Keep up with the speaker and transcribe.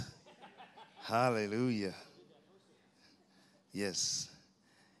Hallelujah. Yes.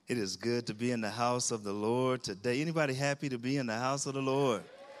 It is good to be in the house of the Lord today. Anybody happy to be in the house of the Lord?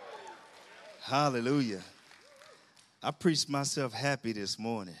 Hallelujah. I preached myself happy this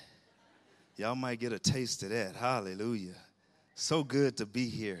morning. Y'all might get a taste of that. Hallelujah. So good to be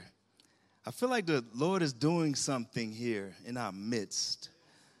here. I feel like the Lord is doing something here in our midst.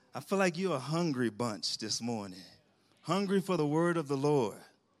 I feel like you're a hungry bunch this morning. Hungry for the word of the Lord.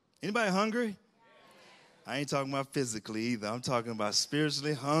 Anybody hungry? I ain't talking about physically either. I'm talking about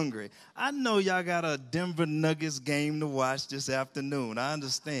spiritually hungry. I know y'all got a Denver Nuggets game to watch this afternoon. I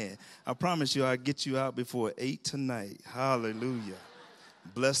understand. I promise you I'll get you out before 8 tonight. Hallelujah.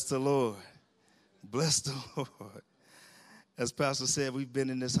 Bless the Lord. Bless the Lord. As Pastor said, we've been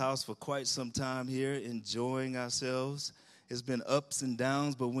in this house for quite some time here, enjoying ourselves. It's been ups and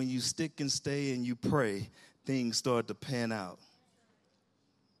downs, but when you stick and stay and you pray, things start to pan out.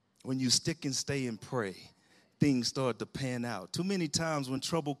 When you stick and stay and pray, things start to pan out. Too many times when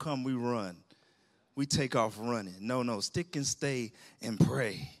trouble comes, we run. We take off running. No, stick and stay and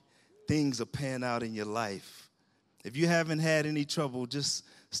pray. Things will pan out in your life. If you haven't had any trouble, just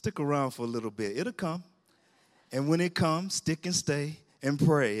stick around for a little bit. It'll come. And when it comes, stick and stay and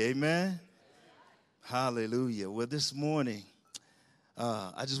pray. Amen? Hallelujah. Well, this morning,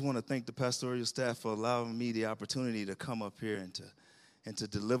 I just want to thank the pastoral staff for allowing me the opportunity to come up here and to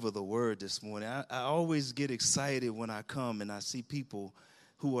deliver the word this morning. I always get excited when I come and I see people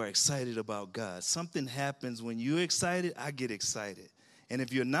who are excited about God. Something happens when you're excited, I get excited. And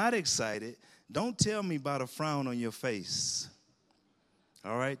if you're not excited, don't tell me about a frown on your face.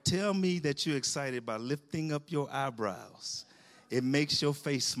 All right? Tell me that you're excited by lifting up your eyebrows. It makes your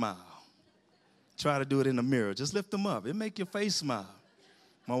face smile. Try to do it in the mirror. Just lift them up. It make your face smile.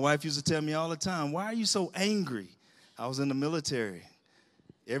 My wife used to tell me all the time, why are you so angry? I was in the military.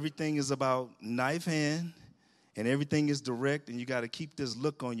 Everything is about knife hand, and everything is direct, and you got to keep this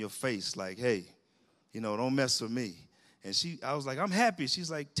look on your face like, hey, don't mess with me. And I was like, I'm happy.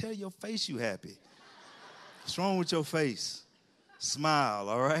 She's like, tell your face you happy. What's wrong with your face? Smile,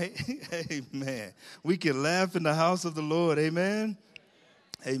 all right? Amen. We can laugh in the house of the Lord. Amen?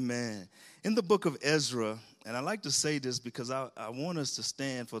 Amen. In the book of Ezra, and I like to say this because I want us to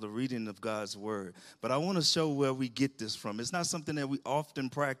stand for the reading of God's word, but I want to show where we get this from. It's not something that we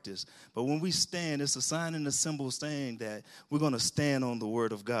often practice, but when we stand, it's a sign and a symbol saying that we're going to stand on the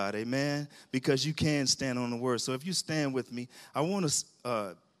word of God, amen, because you can stand on the word. So if you stand with me, I want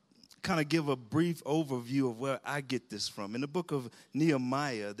to kind of give a brief overview of where I get this from. In the book of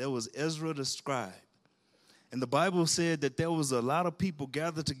Nehemiah, there was Ezra the scribe. And the Bible said that there was a lot of people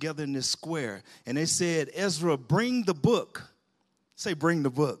gathered together in this square. And they said, Ezra, bring the book. Say, bring the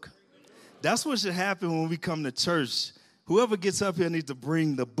book. That's what should happen when we come to church. Whoever gets up here needs to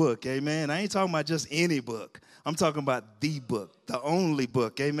bring the book, amen? I ain't talking about just any book. I'm talking about the book, the only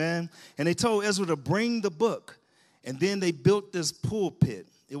book, amen? And they told Ezra to bring the book. And then they built this pulpit.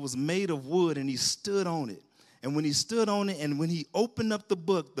 It was made of wood, and he stood on it. And when he stood on it and when he opened up the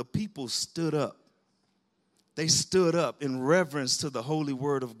book, the people stood up. They stood up in reverence to the holy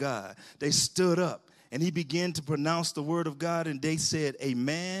word of God. They stood up, and he began to pronounce the word of God, and they said,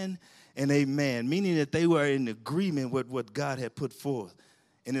 amen and amen, meaning that they were in agreement with what God had put forth.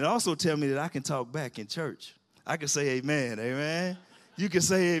 And it also tells me that I can talk back in church. I can say amen, amen. You can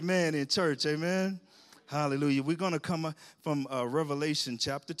say amen in church, amen. Hallelujah. We're going to come from Revelation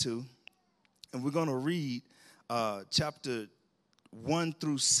chapter 2, and we're going to read chapter 1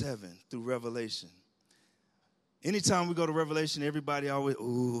 through 7 through Revelation. Anytime we go to Revelation, everybody always,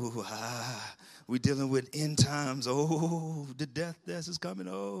 we're dealing with end times. Oh, the death is coming.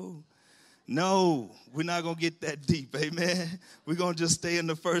 Oh, no, we're not going to get that deep, amen. We're going to just stay in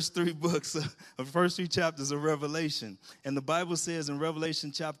the first three books, the first three chapters of Revelation. And the Bible says in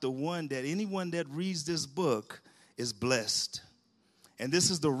Revelation chapter 1 that anyone that reads this book is blessed. And this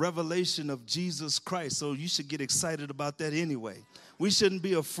is the revelation of Jesus Christ, so you should get excited about that anyway. We shouldn't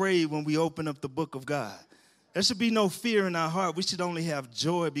be afraid when we open up the book of God. There should be no fear in our heart. We should only have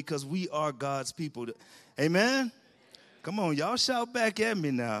joy because we are God's people. Amen? Come on, y'all shout back at me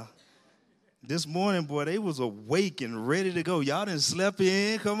now. This morning, boy, they was awake and ready to go. Y'all didn't sleep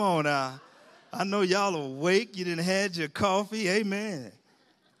in. Come on now. I know y'all awake. You didn't had your coffee. Amen.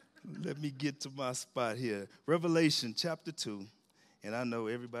 Let me get to my spot here. Revelation chapter 2. And I know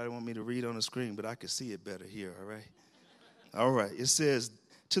everybody want me to read on the screen, but I can see it better here, all right? All right. It says,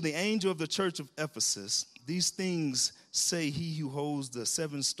 to the angel of the church of Ephesus, these things say he who holds the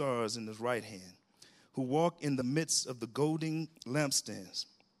 7 stars in his right hand, who walk in the midst of the golden lampstands.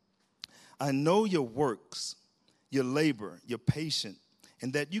 I know your works, your labor, your patience,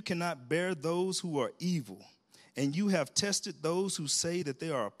 and that you cannot bear those who are evil. And you have tested those who say that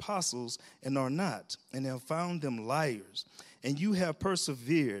they are apostles and are not, and have found them liars. And you have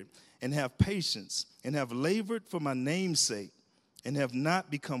persevered and have patience and have labored for my name's sake and have not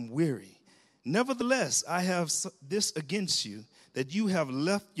become weary. Nevertheless, I have this against you, that you have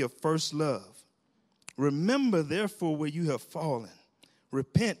left your first love. Remember, therefore, where you have fallen.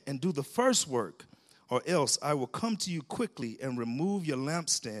 Repent and do the first work, or else I will come to you quickly and remove your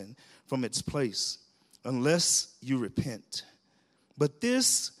lampstand from its place, unless you repent. But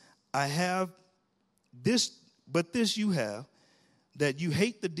this you have, that you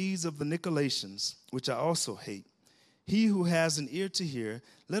hate the deeds of the Nicolaitans, which I also hate. He who has an ear to hear,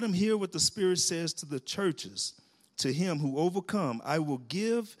 let him hear what the Spirit says to the churches. To him who overcome, I will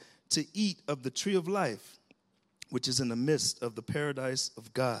give to eat of the tree of life, which is in the midst of the paradise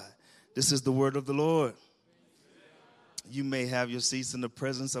of God. This is the word of the Lord. You may have your seats in the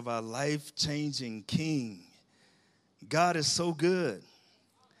presence of our life-changing King. God is so good.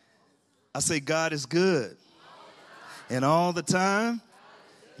 I say God is good. And all the time,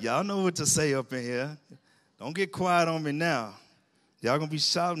 y'all know what to say up in here. Don't get quiet on me now. Y'all going to be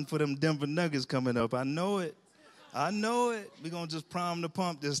shouting for them Denver Nuggets coming up. I know it. I know it. We're going to just prime the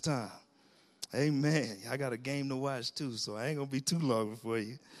pump this time. Amen. I got a game to watch too, so I ain't going to be too long before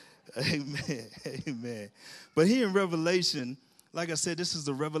you. Amen. Amen. But here in Revelation, like I said, this is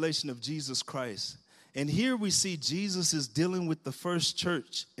the revelation of Jesus Christ. And here we see Jesus is dealing with the first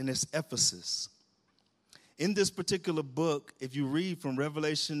church, and it's Ephesus. In this particular book, if you read from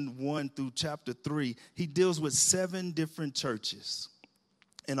Revelation 1 through chapter 3, he deals with 7 different churches.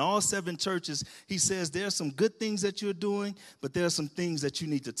 In all 7 churches, he says there are some good things that you're doing, but there are some things that you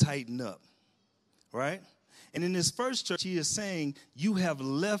need to tighten up, right? And in this first church, he is saying, you have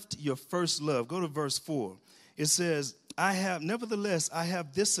left your first love. Go to verse 4. It says, nevertheless, I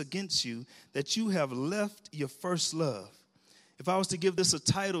have this against you, that you have left your first love. If I was to give this a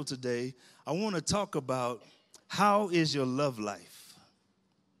title today, I want to talk about how is your love life?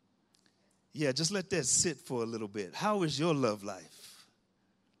 Yeah, just let that sit for a little bit. How is your love life?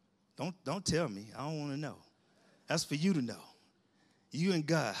 Don't tell me. I don't want to know. That's for you to know. You and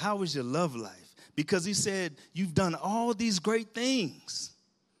God, how is your love life? Because he said, you've done all these great things.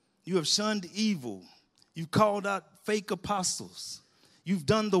 You have shunned evil. You've called out fake apostles. You've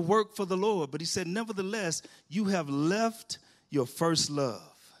done the work for the Lord. But he said, nevertheless, you have left your first love.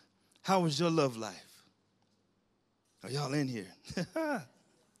 How is your love life? Are y'all in here?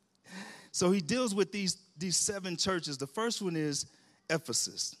 So he deals with these 7 churches. The first one is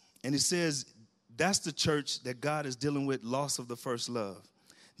Ephesus. And he says that's the church that God is dealing with, loss of the first love.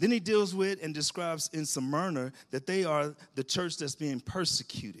 Then he deals with and describes in Smyrna that they are the church that's being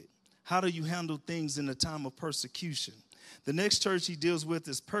persecuted. How do you handle things in a time of persecution? The next church he deals with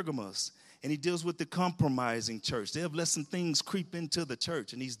is Pergamos. And he deals with the compromising church. They have let some things creep into the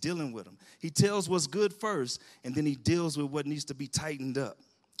church, and he's dealing with them. He tells what's good first, and then he deals with what needs to be tightened up.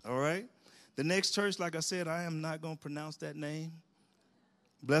 All right? The next church, like I said, I am not going to pronounce that name.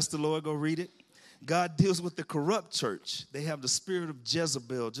 Bless the Lord, go read it. God deals with the corrupt church. They have the spirit of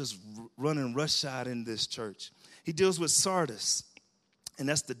Jezebel just running roughshod in this church. He deals with Sardis. And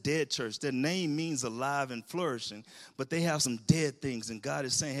that's the dead church. Their name means alive and flourishing, but they have some dead things. And God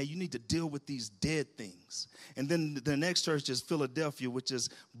is saying, hey, you need to deal with these dead things. And then the next church is Philadelphia, which is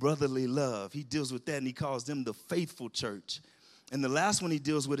brotherly love. He deals with that, and he calls them the faithful church. And the last one he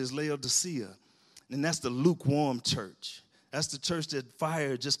deals with is Laodicea, and that's the lukewarm church. That's the church that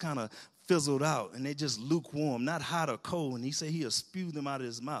fire just kind of fizzled out, and they just lukewarm, not hot or cold. And he said he'll spew them out of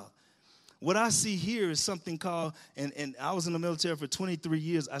his mouth. What I see here is something called, and I was in the military for 23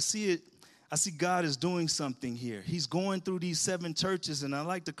 years. I see God is doing something here. He's going through these 7 churches, and I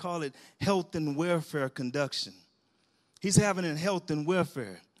like to call it health and welfare conduction. He's having a health and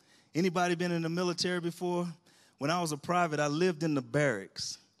welfare. Anybody been in the military before? When I was a private, I lived in the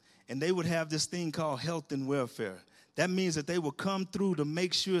barracks, and they would have this thing called health and welfare. That means that they will come through to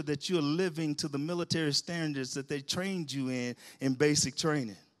make sure that you're living to the military standards that they trained you in basic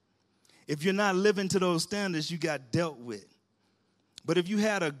training. If you're not living to those standards, you got dealt with. But if you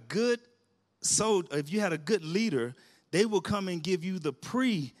had a good leader, they will come and give you the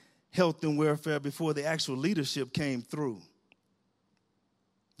pre-health and welfare before the actual leadership came through.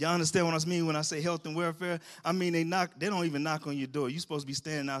 Y'all understand what I mean when I say health and welfare? I mean, they don't even knock on your door. You're supposed to be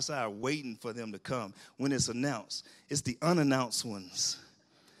standing outside waiting for them to come when it's announced. It's the unannounced ones.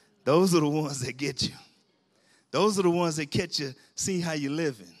 Those are the ones that get you. Those are the ones that catch you, see how you're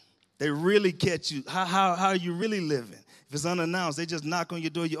living. They really catch you, how are you really living? If it's unannounced, they just knock on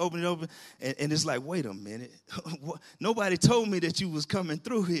your door, you open it open, and it's like, wait a minute. Nobody told me that you was coming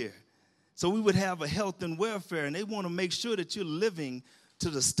through here. So we would have a health and welfare, and they want to make sure that you're living to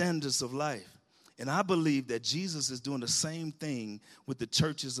the standards of life. And I believe that Jesus is doing the same thing with the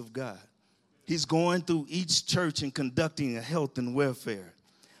churches of God. He's going through each church and conducting a health and welfare.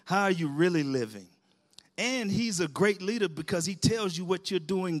 How are you really living? And he's a great leader because he tells you what you're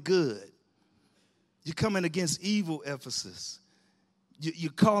doing good. You're coming against evil, Ephesus.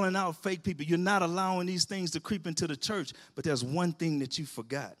 You're calling out fake people. You're not allowing these things to creep into the church. But there's one thing that you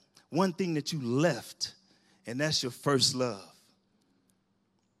forgot, one thing that you left, and that's your first love.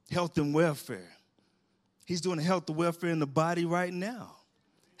 Health and welfare. He's doing health and welfare in the body right now.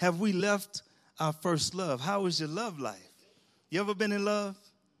 Have we left our first love? How is your love life? You ever been in love?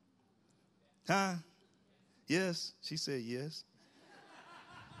 Huh? Yes? She said yes.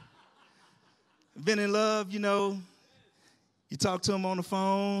 Been in love, you know, you talk to them on the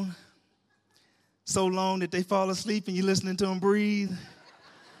phone so long that they fall asleep and you're listening to them breathe.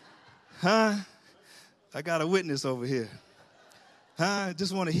 Huh? I got a witness over here. Huh?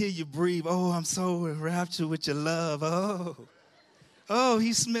 Just want to hear you breathe. Oh, I'm so enraptured with your love. Oh,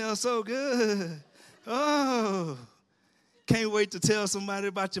 he smells so good. Oh, can't wait to tell somebody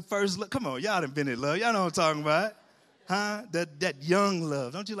about your first love. Come on, y'all done been in love. Y'all know what I'm talking about. Huh? That young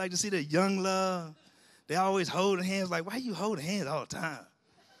love. Don't you like to see that young love? They always holding hands. Like, why you holding hands all the time?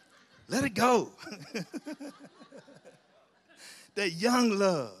 Let it go. That young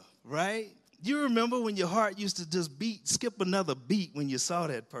love, right? You remember when your heart used to just skip another beat when you saw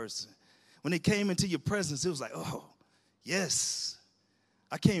that person. When they came into your presence, it was like, oh, yes.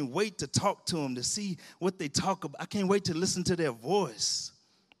 I can't wait to talk to them, to see what they talk about. I can't wait to listen to their voice.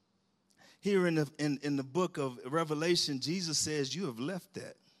 Here in the book of Revelation, Jesus says, you have left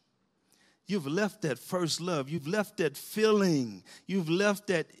that. You've left that first love. You've left that feeling. You've left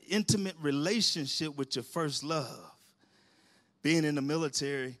that intimate relationship with your first love. Being in the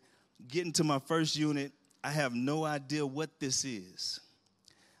military, getting to my first unit, I have no idea what this is.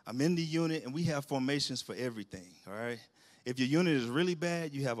 I'm in the unit, and we have formations for everything, all right? If your unit is really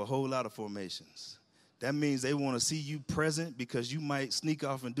bad, you have a whole lot of formations. That means they want to see you present because you might sneak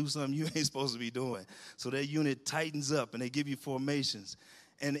off and do something you ain't supposed to be doing. So that unit tightens up and they give you formations.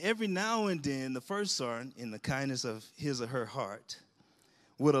 And every now and then, the first sergeant, in the kindness of his or her heart,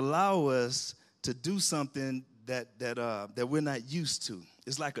 would allow us to do something that we're not used to.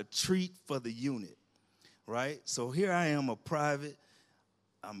 It's like a treat for the unit, right? So here I am, a private.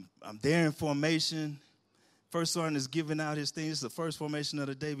 I'm there in formation. First sergeant is giving out his things. It's the first formation of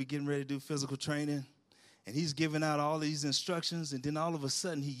the day. We're getting ready to do physical training. And he's giving out all these instructions, and then all of a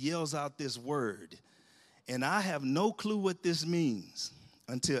sudden he yells out this word. And I have no clue what this means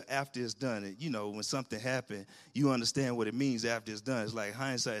until after it's done. And, you know, when something happened, you understand what it means after it's done. It's like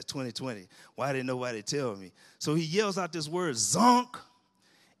hindsight is 20/20. Why didn't nobody tell me? So he yells out this word, zonk,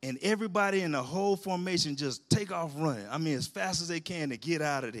 and everybody in the whole formation just take off running. I mean, as fast as they can to get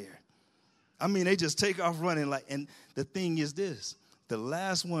out of there. I mean, they just take off running. And the thing is this. The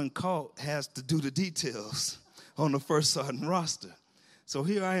last one caught has to do the details on the first sergeant roster. So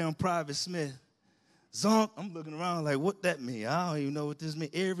here I am, Private Smith. Zonk, I'm looking around like, what that mean? I don't even know what this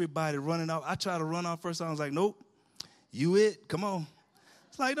means. Everybody running off. I try to run off first. I was like, nope, you it. Come on.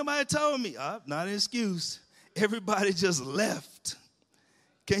 It's like nobody told me. Not an excuse. Everybody just left.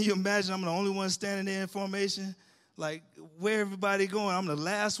 Can you imagine I'm the only one standing there in formation? Like, where everybody going? I'm the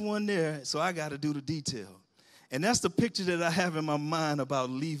last one there, so I got to do the detail. And that's the picture that I have in my mind about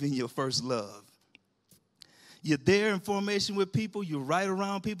leaving your first love. You're there in formation with people, you're right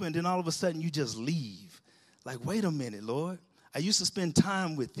around people, and then all of a sudden you just leave. Like, wait a minute, Lord. I used to spend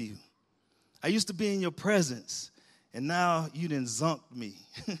time with you. I used to be in your presence, and now you done zonked me.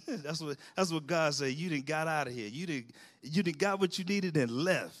 That's what God said. You done got out of here. You done got what you needed and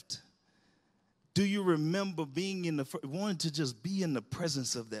left. Do you remember wanting to just be in the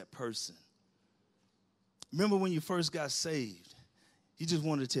presence of that person? Remember when you first got saved, you just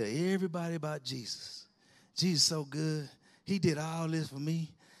wanted to tell everybody about Jesus. Jesus so good. He did all this for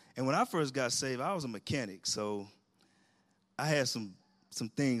me. And when I first got saved, I was a mechanic, so I had some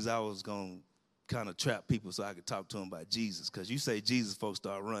things I was going to kind of trap people so I could talk to them about Jesus. Because you say Jesus, folks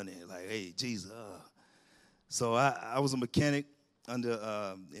start running. Like, hey, Jesus. So I was a mechanic in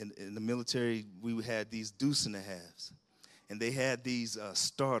the military. We had these deuce and a halves. And they had these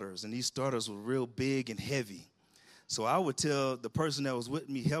starters, and these starters were real big and heavy. So I would tell the person that was with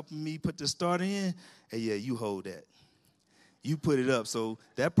me, helping me put the starter in, hey, yeah, you hold that. You put it up. So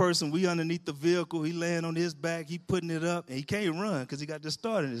that person, we underneath the vehicle, he laying on his back, he putting it up, and he can't run because he got the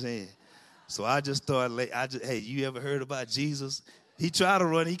starter in his hand. So I just started, hey, you ever heard about Jesus? He tried to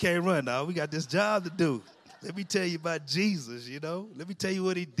run, he can't run now. We got this job to do. Let me tell you about Jesus, you know. Let me tell you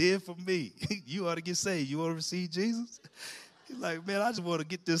what he did for me. You ought to get saved. You want to receive Jesus? He's like, man, I just want to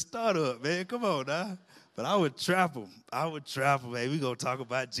get this startup, man. Come on now. But I would trap him. Hey, we going to talk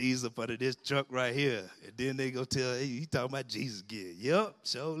about Jesus up under this truck right here. And then they go tell, hey, he talking about Jesus again. Yep,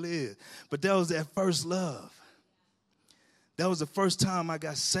 sure is. But that was that first love. That was the first time I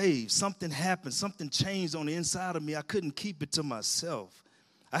got saved. Something happened. Something changed on the inside of me. I couldn't keep it to myself.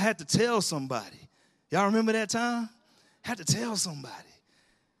 I had to tell somebody. Y'all remember that time? Had to tell somebody.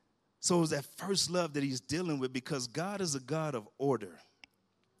 So it was that first love that he's dealing with, because God is a God of order.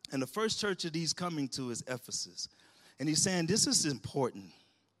 And the first church that he's coming to is Ephesus. And he's saying, this is important.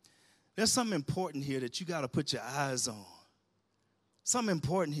 There's something important here that you got to put your eyes on. Something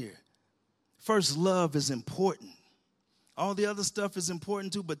important here. First love is important. All the other stuff is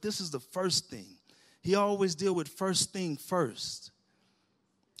important too, but this is the first thing. He always deal with first thing first.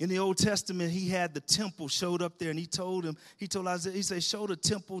 In the Old Testament, he had the temple showed up there, and he told Isaiah, he said, show the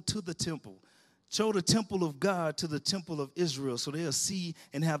temple to the temple. Show the temple of God to the temple of Israel, so they'll see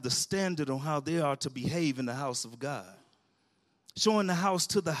and have the standard on how they are to behave in the house of God. Showing the house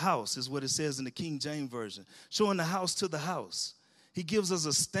to the house is what it says in the King James Version. Showing the house to the house. He gives us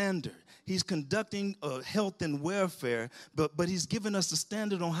a standard. He's conducting health and welfare, but he's given us a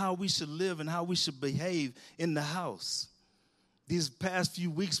standard on how we should live and how we should behave in the house. These past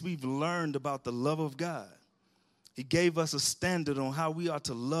few weeks, we've learned about the love of God. He gave us a standard on how we are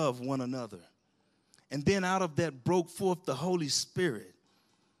to love one another. And then out of that broke forth the Holy Spirit.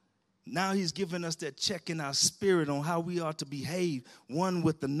 Now he's given us that check in our spirit on how we are to behave one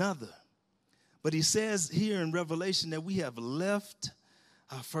with another. But he says here in Revelation that we have left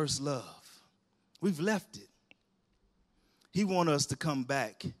our first love. We've left it. He wants us to come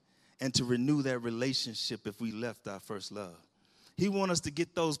back and to renew that relationship if we left our first love. He wants us to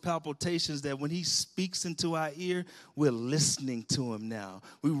get those palpitations that when he speaks into our ear, we're listening to him now.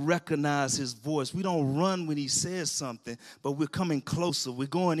 We recognize his voice. We don't run when he says something, but we're coming closer. We're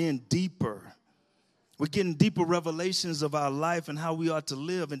going in deeper. We're getting deeper revelations of our life and how we are to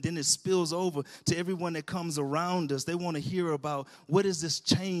live, and then it spills over to everyone that comes around us. They want to hear about what is this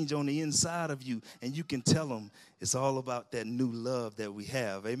change on the inside of you, and you can tell them it's all about that new love that we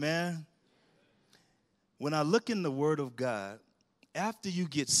have. Amen? When I look in the Word of God, after you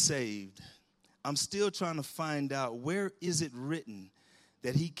get saved, I'm still trying to find out where is it written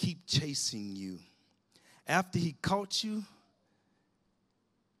that he keep chasing you. After he caught you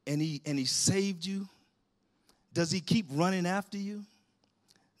and he saved you, does he keep running after you?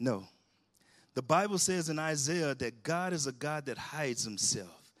 No. The Bible says in Isaiah that God is a God that hides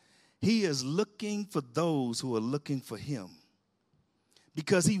himself. He is looking for those who are looking for him,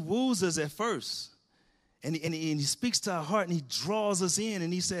 because he woos us at first. And he speaks to our heart, and he draws us in,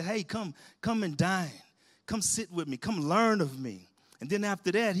 and he said, hey, come and dine. Come sit with me. Come learn of me. And then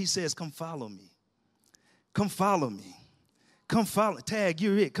after that, he says, come follow me. Come follow me. Come follow. Tag,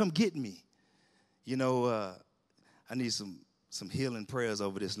 you're it. Come get me. You know, I need some healing prayers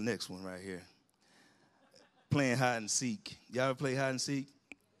over this next one right here. Playing hide and seek. Y'all ever play hide and seek?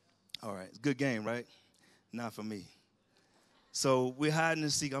 All right. It's a good game, right? Not for me. So we're hiding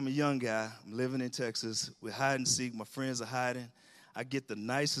and seek. I'm a young guy. I'm living in Texas. We're hide and seek. My friends are hiding. I get the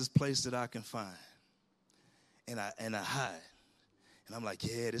nicest place that I can find. And I hide. And I'm like,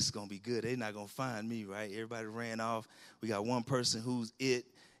 yeah, this is going to be good. They're not going to find me, right? Everybody ran off. We got one person who's it.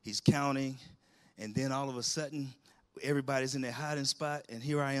 He's counting. And then all of a sudden, everybody's in their hiding spot. And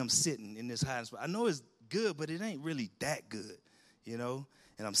here I am sitting in this hiding spot. I know it's good, but it ain't really that good, you know.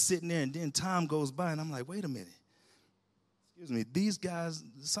 And I'm sitting there, and then time goes by, and I'm like, wait a minute. Excuse me, these guys,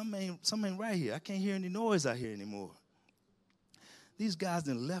 something ain't right here. I can't hear any noise out here anymore. These guys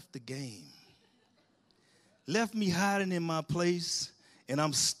done left the game. Left me hiding in my place, and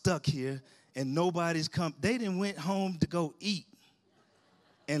I'm stuck here, and nobody's come. They done went home to go eat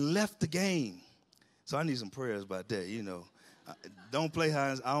and left the game. So I need some prayers about that, you know. Don't play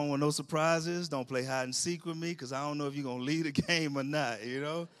hide and I don't want no surprises. Don't play hide and seek with me, because I don't know if you're going to lead the game or not, you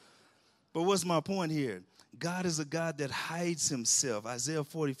know. But what's my point here? God is a God that hides himself. Isaiah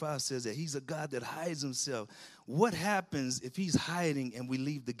 45 says that he's a God that hides himself. What happens if he's hiding and we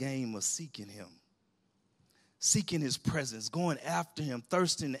leave the game of seeking him? Seeking his presence, going after him,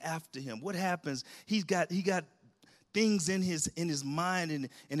 thirsting after him. What happens? He got things in his mind and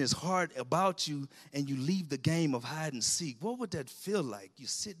in his heart about you, and you leave the game of hide and seek. What would that feel like? You're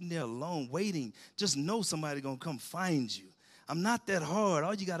sitting there alone, waiting. Just know somebody's going to come find you. I'm not that hard.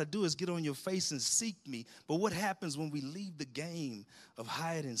 All you got to do is get on your face and seek me. But what happens when we leave the game of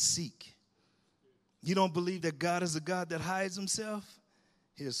hide and seek? You don't believe that God is a God that hides himself?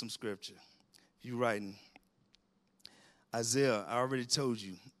 Here's some scripture. You writing. Isaiah, I already told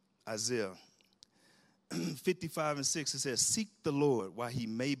you. Isaiah 55:6, it says, seek the Lord while he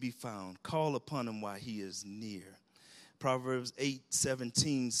may be found. Call upon him while he is near. Proverbs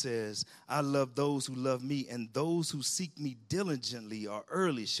 8:17 says, I love those who love me, and those who seek me diligently or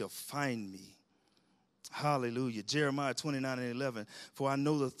early shall find me. Hallelujah. Jeremiah 29:11, for I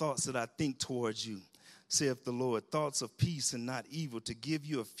know the thoughts that I think towards you, saith the Lord, thoughts of peace and not evil, to give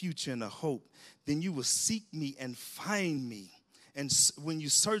you a future and a hope. Then you will seek me and find me. And when you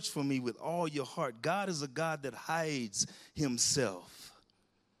search for me with all your heart, God is a God that hides himself.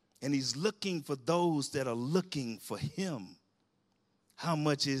 And he's looking for those that are looking for him. How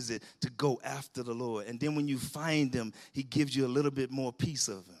much is it to go after the Lord? And then when you find him, he gives you a little bit more piece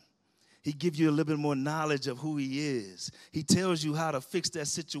of him. He gives you a little bit more knowledge of who he is. He tells you how to fix that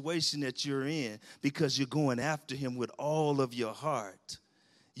situation that you're in because you're going after him with all of your heart.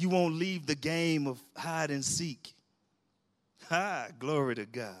 You won't leave the game of hide and seek. Glory to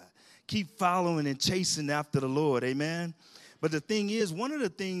God. Keep following and chasing after the Lord. Amen. But the thing is, one of the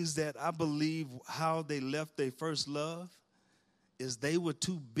things that I believe how they left their first love is they were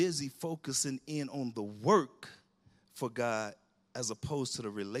too busy focusing in on the work for God as opposed to the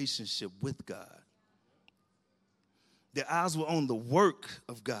relationship with God. Their eyes were on the work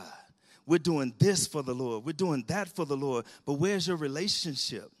of God. We're doing this for the Lord. We're doing that for the Lord. But where's your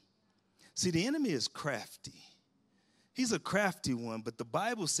relationship? See, the enemy is crafty. He's a crafty one, but the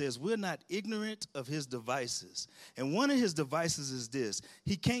Bible says we're not ignorant of his devices. And one of his devices is this.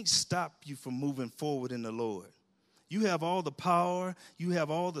 He can't stop you from moving forward in the Lord. You have all the power, you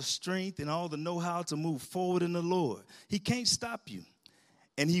have all the strength and all the know-how to move forward in the Lord. He can't stop you.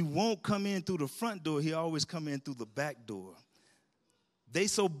 And he won't come in through the front door. He always come in through the back door. They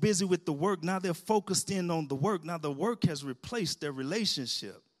so busy with the work, now they're focused in on the work. Now the work has replaced their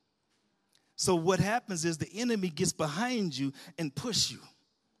relationship. So what happens is the enemy gets behind you and push you.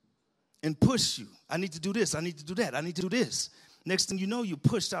 I need to do this. I need to do that. I need to do this. Next thing you know, you're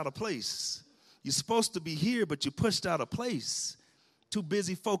pushed out of place. You're supposed to be here, but you're pushed out of place. Too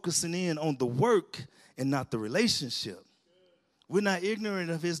busy focusing in on the work and not the relationship. We're not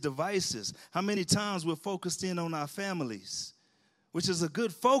ignorant of his devices. How many times we're focused in on our families, which is a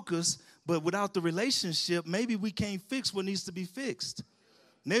good focus, but without the relationship, maybe we can't fix what needs to be fixed.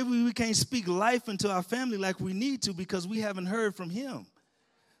 Maybe we can't speak life into our family like we need to because we haven't heard from him.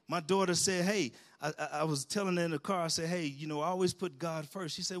 My daughter said, hey, I was telling her in the car, I said, hey, I always put God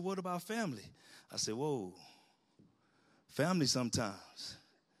first. She said, what about family? I said, whoa, family sometimes.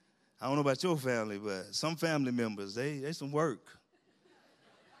 I don't know about your family, but some family members, they some work.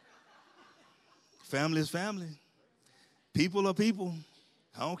 Family is family. People are people.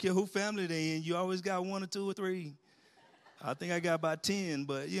 I don't care who family they in. You always got one or two or three. I think I got about 10,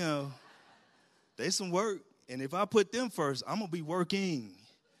 but, they some work. And if I put them first, I'm going to be working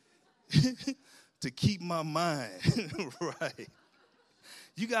to keep my mind right.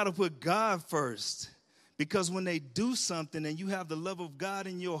 You got to put God first because when they do something and you have the love of God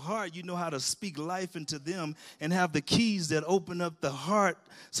in your heart, you know how to speak life into them and have the keys that open up the heart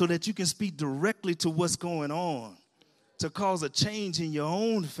so that you can speak directly to what's going on to cause a change in your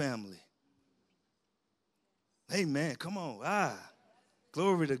own family. Amen. Come on.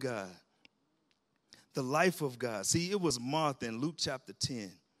 Glory to God. The life of God. See, it was Martha in Luke chapter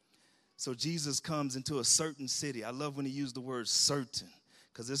 10. So Jesus comes into a certain city. I love when he used the word certain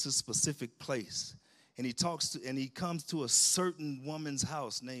because it's a specific place. And he comes to a certain woman's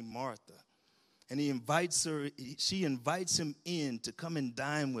house named Martha. And she invites him in to come and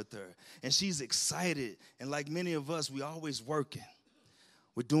dine with her. And she's excited. And like many of us, we always working.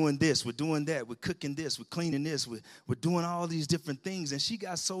 We're doing this, we're doing that, we're cooking this, we're cleaning this, we're doing all these different things. And she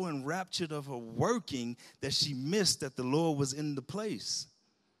got so enraptured of her working that she missed that the Lord was in the place.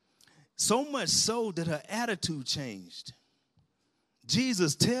 So much so that her attitude changed.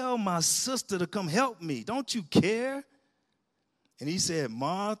 Jesus, tell my sister to come help me. Don't you care? And he said,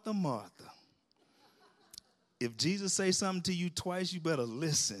 Martha, Martha. If Jesus say something to you twice, you better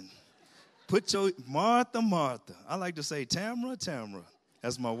listen. Put your Martha, Martha. I like to say Tamara, Tamara.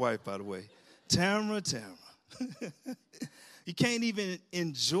 That's my wife, by the way. Tamara, Tamara. You can't even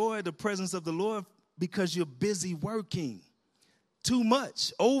enjoy the presence of the Lord because you're busy working. Too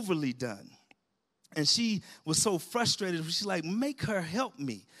much, overly done. And she was so frustrated. She's like, make her help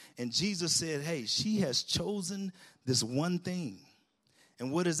me. And Jesus said, hey, she has chosen this one thing.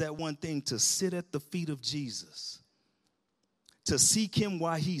 And what is that one thing? To sit at the feet of Jesus. To seek him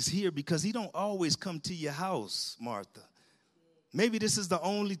while he's here because he don't always come to your house, Martha. Maybe this is the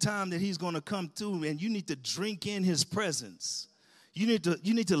only time that he's going to come through, and you need to drink in his presence. You need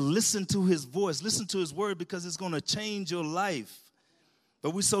to listen to his voice, listen to his word, because it's going to change your life.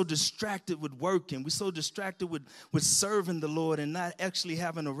 But we're so distracted with working. We're so distracted with serving the Lord and not actually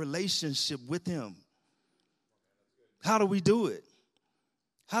having a relationship with him. How do we do it?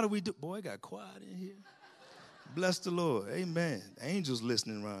 How do we do? Boy, it got quiet in here. Bless the Lord. Amen. Angels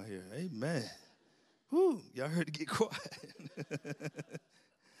listening around here. Amen. Whew, y'all heard it get quiet.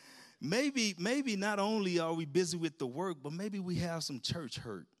 Maybe not only are we busy with the work, but maybe we have some church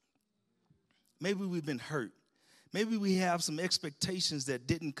hurt. Maybe we've been hurt. Maybe we have some expectations that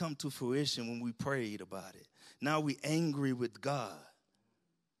didn't come to fruition when we prayed about it. Now we're angry with God.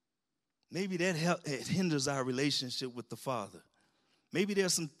 Maybe that it hinders our relationship with the Father. Maybe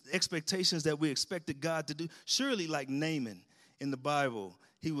there's some expectations that we expected God to do. Surely, like Naaman in the Bible,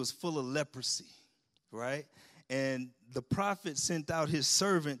 he was full of leprosy, right? And the prophet sent out his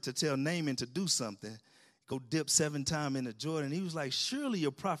servant to tell Naaman to do something. Go dip 7 times in the Jordan. He was like, surely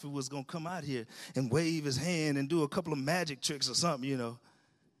your prophet was going to come out here and wave his hand and do a couple of magic tricks or something, you know.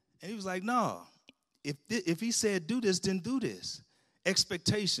 And he was like, no. If he said do this, then do this.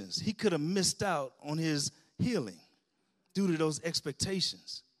 Expectations. He could have missed out on his healing due to those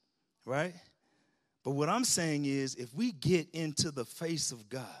expectations, right? But what I'm saying is, if we get into the face of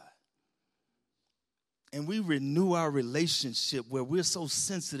God and we renew our relationship where we're so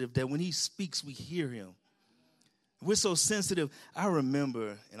sensitive that when he speaks, we hear him. We're so sensitive. I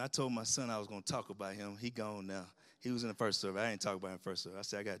remember, and I told my son I was going to talk about him. He gone now. He was in the first service. I didn't talk about him in the first service. I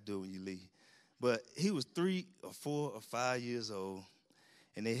said, I got to do it when you leave. But he was 3 or 4 or 5 years old,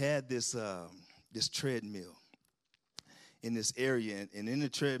 and they had this treadmill in this area. And in the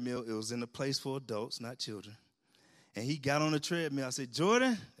treadmill, it was in a place for adults, not children. And he got on the treadmill. I said,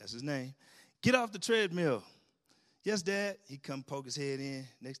 Jordan, that's his name, get off the treadmill. Yes, Dad. He come poke his head in.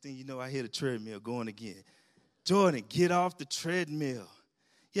 Next thing you know, I hear the treadmill going again. Jordan, get off the treadmill.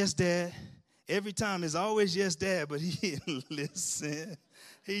 Yes, Dad. Every time it's always yes, Dad, but he didn't listen.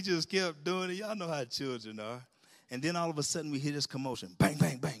 He just kept doing it. Y'all know how children are. And then all of a sudden we hear this commotion. Bang,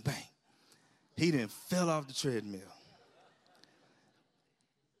 bang, bang, bang. He then fell off the treadmill.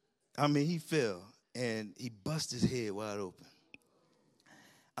 I mean, he fell, and he busted his head wide open.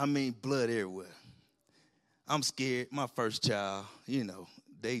 I mean, blood everywhere. I'm scared. My first child, you know,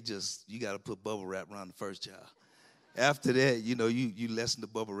 you got to put bubble wrap around the first child. After that, you know, you lessen the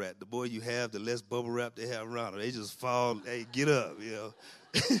bubble wrap. The more you have, the less bubble wrap they have around them. They just fall, hey, get up, you know.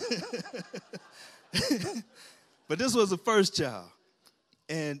 But this was the first child.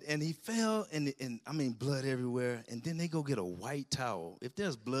 And he fell, and I mean, blood everywhere. And then they go get a white towel. If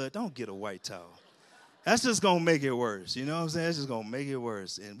there's blood, don't get a white towel. That's just going to make it worse. You know what I'm saying? It's just going to make it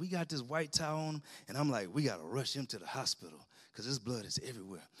worse. And we got this white towel on him, and I'm like, we got to rush him to the hospital because his blood is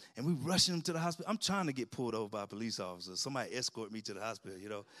everywhere. And we rush him to the hospital. I'm trying to get pulled over by a police officer. Somebody escort me to the hospital, you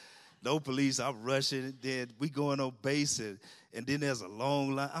know. No police, I'm rushing. Then we going on base, and then there's a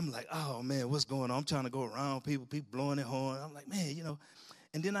long line. I'm like, oh, man, what's going on? I'm trying to go around people blowing their horn. I'm like, man, you know.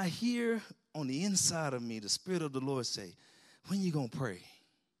 And then I hear on the inside of me the Spirit of the Lord say, when you going to pray?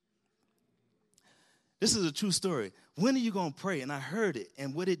 This is a true story. When are you going to pray? And I heard it.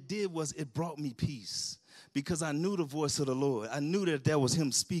 And what it did was it brought me peace because I knew the voice of the Lord. I knew that was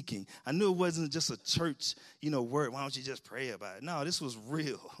him speaking. I knew it wasn't just a church, word. Why don't you just pray about it? No, this was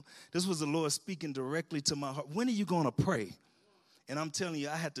real. This was the Lord speaking directly to my heart. When are you going to pray? And I'm telling you,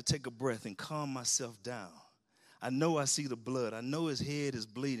 I had to take a breath and calm myself down. I know I see the blood. I know his head is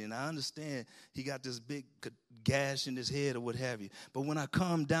bleeding. I understand he got this big gash in his head or what have you. But when I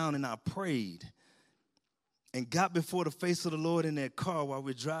calmed down and I prayed, and got before the face of the Lord in that car while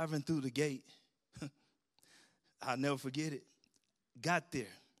we're driving through the gate. I'll never forget it. Got there.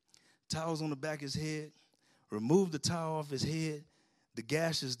 Towel's on the back of his head. Removed the towel off his head. The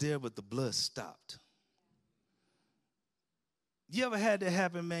gash is there, but the blood stopped. You ever had that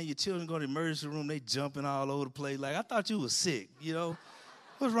happen, man? Your children go to the emergency room, they jumping all over the place. Like, I thought you was sick,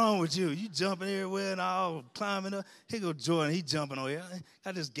 What's wrong with you? You jumping everywhere and all climbing up. Here go Jordan. He jumping over here.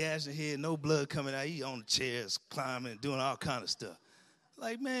 Got this gash in here, no blood coming out. He on the chairs, climbing and doing all kind of stuff.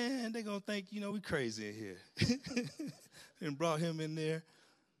 Like, man, they going to think, we crazy in here. And brought him in there.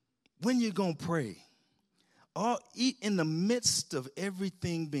 When you going to pray? In the midst of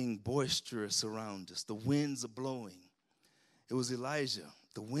everything being boisterous around us, the winds are blowing. It was Elijah.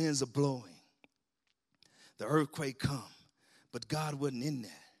 The winds are blowing. The earthquake come. But God wasn't in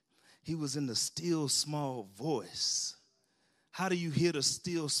that. He was in the still, small voice. How do you hear the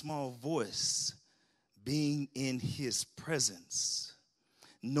still, small voice? Being in his presence.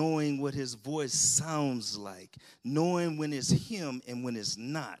 knowing what his voice sounds like, knowing when it's him and when it's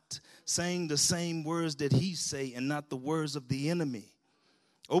not, saying the same words that he say and not the words of the enemy,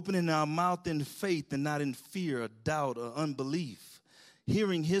 opening our mouth in faith and not in fear or doubt or unbelief,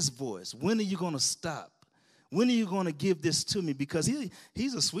 hearing his voice. When are you going to stop? When are you going to give this to me? Because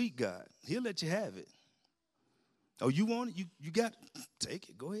he's a sweet God. He'll let you have it. Oh, you want it? You got it? Take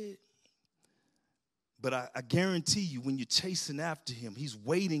it. Go ahead. But I guarantee you, when you're chasing after him, he's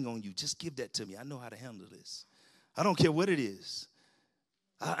waiting on you. Just give that to me. I know how to handle this. I don't care what it is.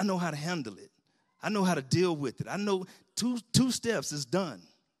 I know how to handle it. I know how to deal with it. I know two steps is done.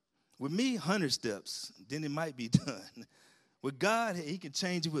 With me, 100 steps, then it might be done. With God, he can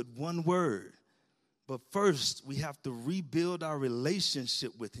change it with one word. But first, we have to rebuild our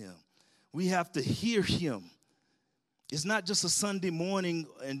relationship with him. We have to hear him. It's not just a Sunday morning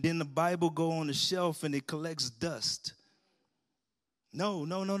and then the Bible go on the shelf and it collects dust.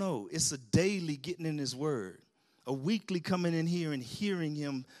 No. It's a daily getting in his word. A weekly coming in here and hearing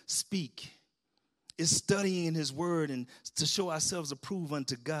him speak. It's studying his word and to show ourselves approved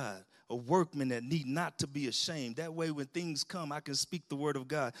unto God. A workman that need not to be ashamed. That way when things come, I can speak the word of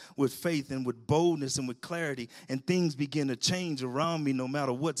God with faith and with boldness and with clarity. And things begin to change around me no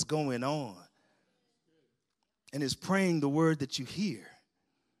matter what's going on. And it's praying the word that you hear.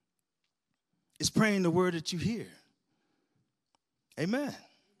 It's praying the word that you hear. Amen.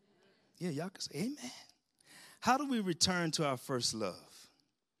 Yeah, y'all can say amen. How do we return to our first love?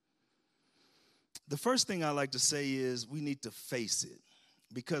 The first thing I like to say is we need to face it.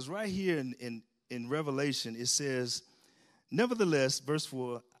 Because right here in Revelation, it says, nevertheless, verse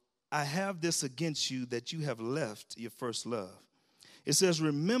 4, I have this against you that you have left your first love. It says,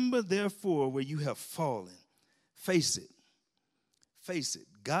 remember therefore where you have fallen. Face it. Face it.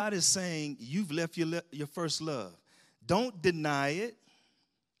 God is saying you've left your first love. Don't deny it.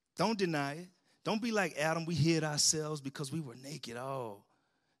 Don't deny it. Don't be like Adam. We hid ourselves because we were naked. Oh,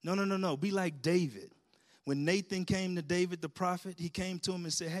 no. Be like David. When Nathan came to David, the prophet, he came to him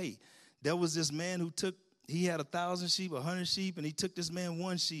and said, hey, there was this man who he had 1,000 sheep, 100 sheep, and he took this man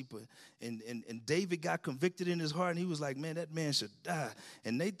one sheep. And David got convicted in his heart, and he was like, man, that man should die.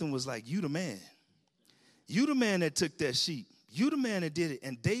 And Nathan was like, you the man. You the man that took that sheep. You the man that did it.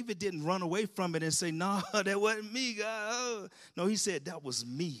 And David didn't run away from it and say, no, that wasn't me, God. Oh. No, he said, that was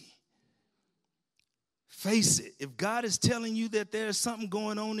me. Face it. If God is telling you that there's something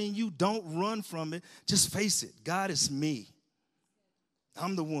going on in you, don't run from it. Just face it. God is me.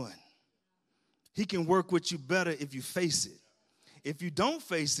 I'm the one. He can work with you better if you face it. If you don't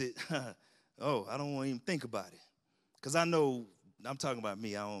face it, I don't want to even think about it. Because I know, I'm talking about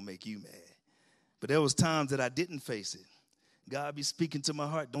me, I won't make you mad. But there was times that I didn't face it. God be speaking to my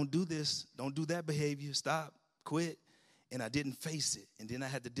heart, don't do this, don't do that behavior, stop, quit. And I didn't face it. And then I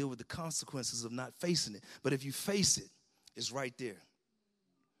had to deal with the consequences of not facing it. But if you face it, it's right there.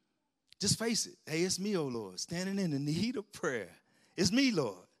 Just face it. Hey, it's me, oh Lord, standing in the need of prayer. It's me,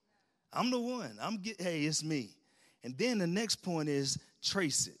 Lord. I'm the one. Hey, it's me. And then the next point is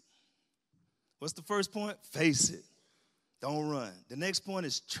trace it. What's the first point? Face it. Don't run. The next point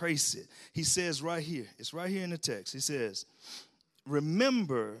is trace it. He says right here, it's right here in the text. He says,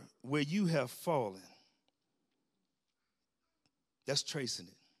 remember where you have fallen. That's tracing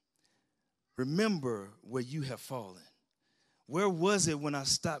it. Remember where you have fallen. Where was it when I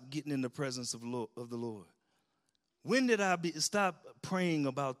stopped getting in the presence of the Lord? When did I stop praying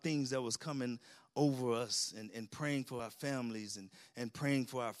about things that was coming over us and praying for our families and praying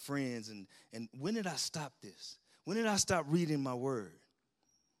for our friends? And when did I stop this? When did I stop reading my word?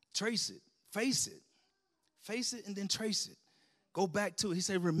 Trace it. Face it. Face it and then trace it. Go back to it. He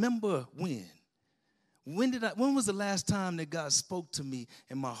said, remember when. When was the last time that God spoke to me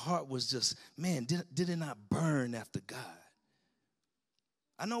and my heart was just, man, did it not burn after God?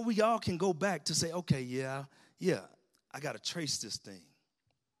 I know we all can go back to say, okay, yeah, I got to trace this thing.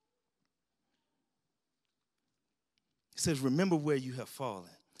 He says, remember where you have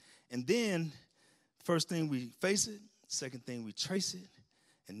fallen. And then, first thing we face it, second thing we trace it,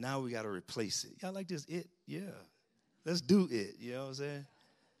 and now we got to replace it. Y'all like this? It? Yeah. Let's do it. You know what I'm saying?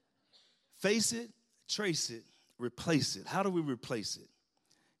 Face it, trace it, replace it. How do we replace it?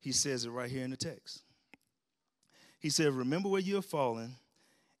 He says it right here in the text. He said, remember where you have fallen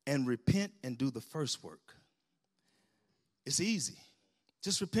and repent and do the first work. It's easy.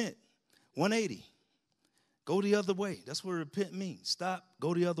 Just repent. 180. Go the other way. That's what repent means. Stop,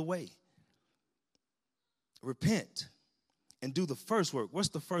 go the other way. Repent and do the first work. What's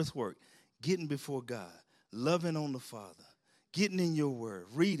the first work? Getting before God, loving on the Father, getting in your word,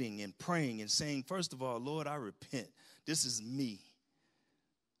 reading and praying and saying, first of all, Lord, I repent. This is me.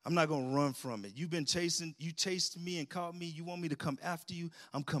 I'm not going to run from it. You chased me and caught me. You want me to come after you?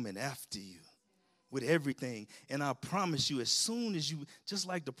 I'm coming after you with everything. And I promise you, as soon as you, just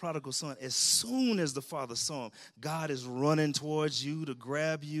like the prodigal son, as soon as the father saw him, God is running towards you to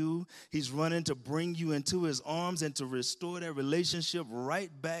grab you. He's running to bring you into his arms and to restore that relationship right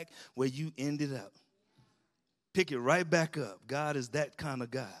back where you ended up. Pick it right back up. God is that kind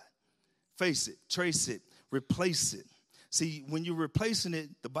of God. Face it, trace it, replace it. See, when you're replacing it,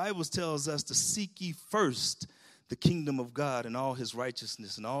 the Bible tells us to seek ye first the kingdom of God and all his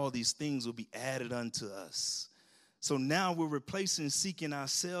righteousness, and all these things will be added unto us. So now we're replacing seeking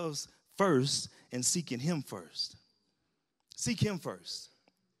ourselves first and seeking him first. Seek him first.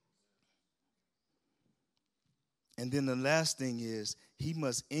 And then the last thing is, he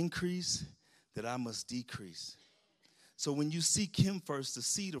must increase that I must decrease. So when you seek him first, the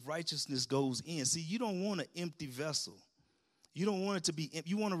seed of righteousness goes in. See, you don't want an empty vessel. You don't want it to be empty.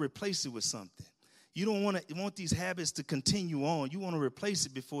 You want to replace it with something. You don't want these habits to continue on. You want to replace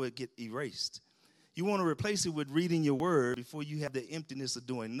it before it get erased. You want to replace it with reading your word before you have the emptiness of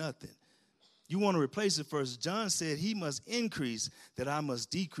doing nothing. You want to replace it first. John said he must increase that I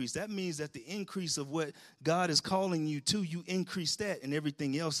must decrease. That means that the increase of what God is calling you to, you increase that and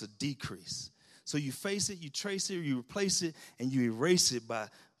everything else will decrease. So you face it, you trace it, you replace it, and you erase it by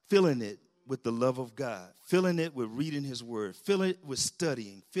filling it with the love of God, filling it with reading his word, fill it with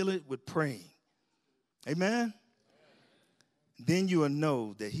studying, fill it with praying. Amen? Then you will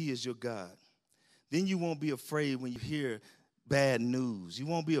know that he is your God. Then you won't be afraid when you hear bad news. You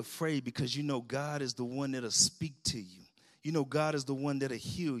won't be afraid because you know God is the one that'll speak to you. You know God is the one that'll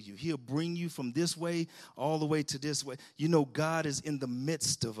heal you. He'll bring you from this way all the way to this way. You know God is in the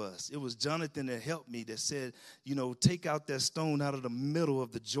midst of us. It was Jonathan that helped me that said, take out that stone out of the middle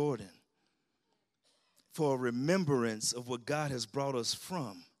of the Jordan for a remembrance of what God has brought us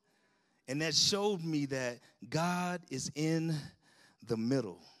from. And that showed me that God is in the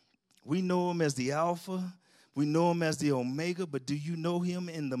middle. We know him as the Alpha. We know him as the Omega. But do you know him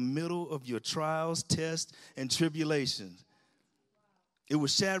in the middle of your trials, tests, and tribulations? It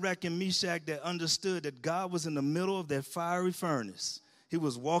was Shadrach and Meshach that understood that God was in the middle of that fiery furnace. He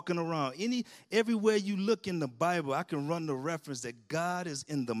was walking around. Everywhere you look in the Bible, I can run the reference that God is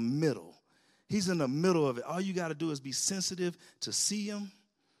in the middle. He's in the middle of it. All you got to do is be sensitive to see him.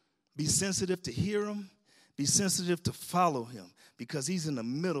 Be sensitive to hear him. Be sensitive to follow him because he's in the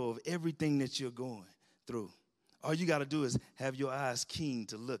middle of everything that you're going through. All you got to do is have your eyes keen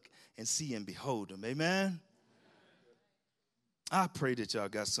to look and see and behold him. Amen? I pray that y'all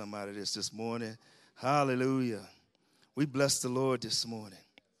got something out of this morning. Hallelujah. We bless the Lord this morning.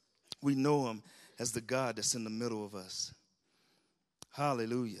 We know him as the God that's in the middle of us.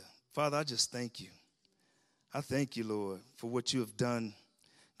 Hallelujah. Father, I just thank you. I thank you, Lord, for what you have done.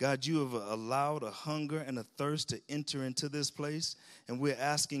 God, you have allowed a hunger and a thirst to enter into this place, and we're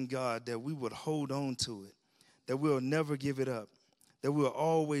asking, God, that we would hold on to it, that we'll never give it up, that we'll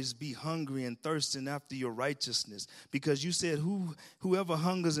always be hungry and thirsting after your righteousness, because you said whoever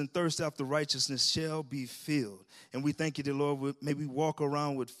hungers and thirsts after righteousness shall be filled. And we thank you, dear Lord, may we walk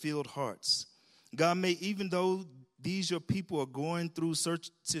around with filled hearts. God, may even though these your people are going through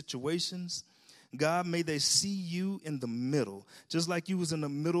such situations, God, may they see you in the middle. Just like you was in the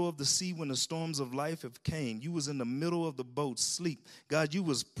middle of the sea when the storms of life have came. You was in the middle of the boat, sleep. God, you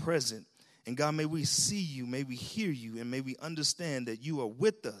was present. And God, may we see you, may we hear you, and may we understand that you are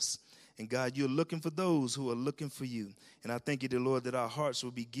with us. And God, you're looking for those who are looking for you. And I thank you, dear Lord, that our hearts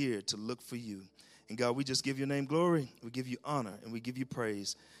will be geared to look for you. And God, we just give your name glory, we give you honor, and we give you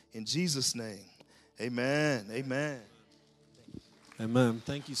praise. In Jesus' name, amen, amen. Amen.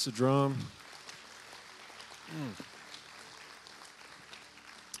 Thank you, Sadram.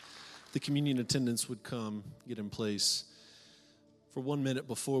 The communion attendants would come, get in place. For 1 minute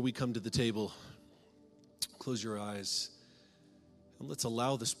before we come to the table, close your eyes and let's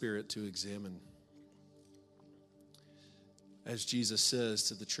allow the Spirit to examine. As Jesus says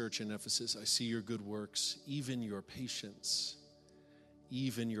to the church in Ephesus, I see your good works, even your patience,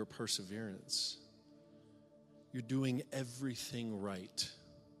 even your perseverance. You're doing everything right,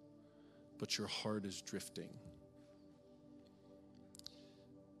 but your heart is drifting.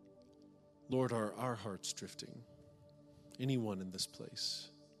 Lord, are our hearts drifting? Anyone in this place?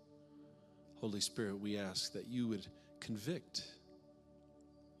 Holy Spirit, we ask that you would convict,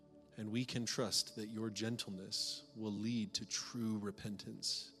 and we can trust that your gentleness will lead to true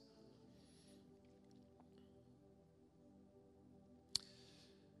repentance.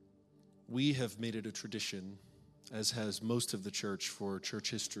 We have made it a tradition, as has most of the church for church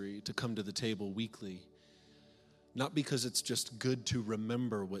history, to come to the table weekly Not because it's just good to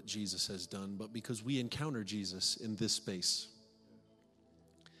remember what Jesus has done, but because we encounter Jesus in this space.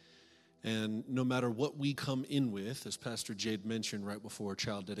 And no matter what we come in with, as Pastor Jade mentioned right before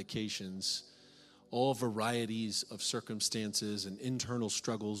child dedications, all varieties of circumstances and internal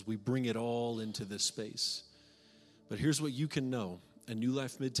struggles, we bring it all into this space. But here's what you can know. At New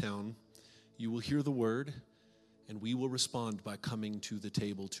Life Midtown, you will hear the word, and we will respond by coming to the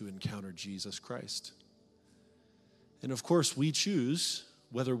table to encounter Jesus Christ. And of course, we choose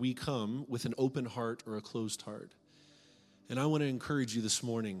whether we come with an open heart or a closed heart. And I want to encourage you this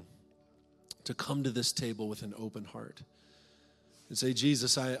morning to come to this table with an open heart and say,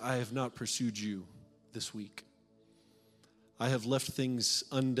 Jesus, I have not pursued you this week. I have left things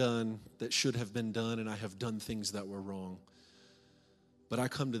undone that should have been done, and I have done things that were wrong. But I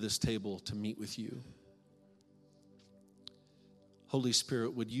come to this table to meet with you. Holy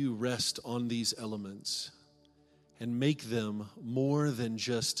Spirit, would you rest on these elements and make them more than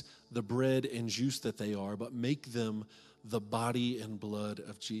just the bread and juice that they are, but make them the body and blood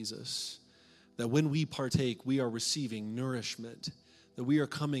of Jesus. That when we partake, we are receiving nourishment, that we are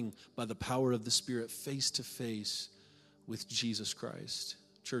coming by the power of the Spirit face to face with Jesus Christ.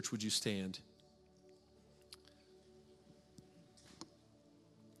 Church, would you stand?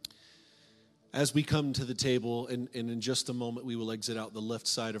 As we come to the table, and in just a moment we will exit out the left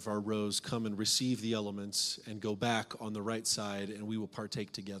side of our rows, come and receive the elements and go back on the right side, and we will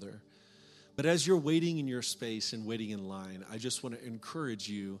partake together. But as you're waiting in your space and waiting in line, I just want to encourage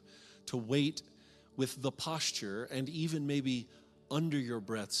you to wait with the posture and even maybe under your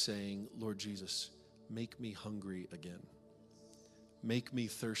breath saying, Lord Jesus, make me hungry again. Make me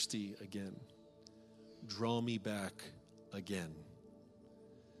thirsty again. Draw me back again.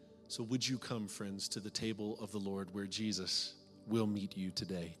 So would you come, friends, to the table of the Lord where Jesus will meet you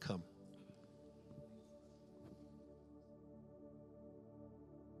today? Come.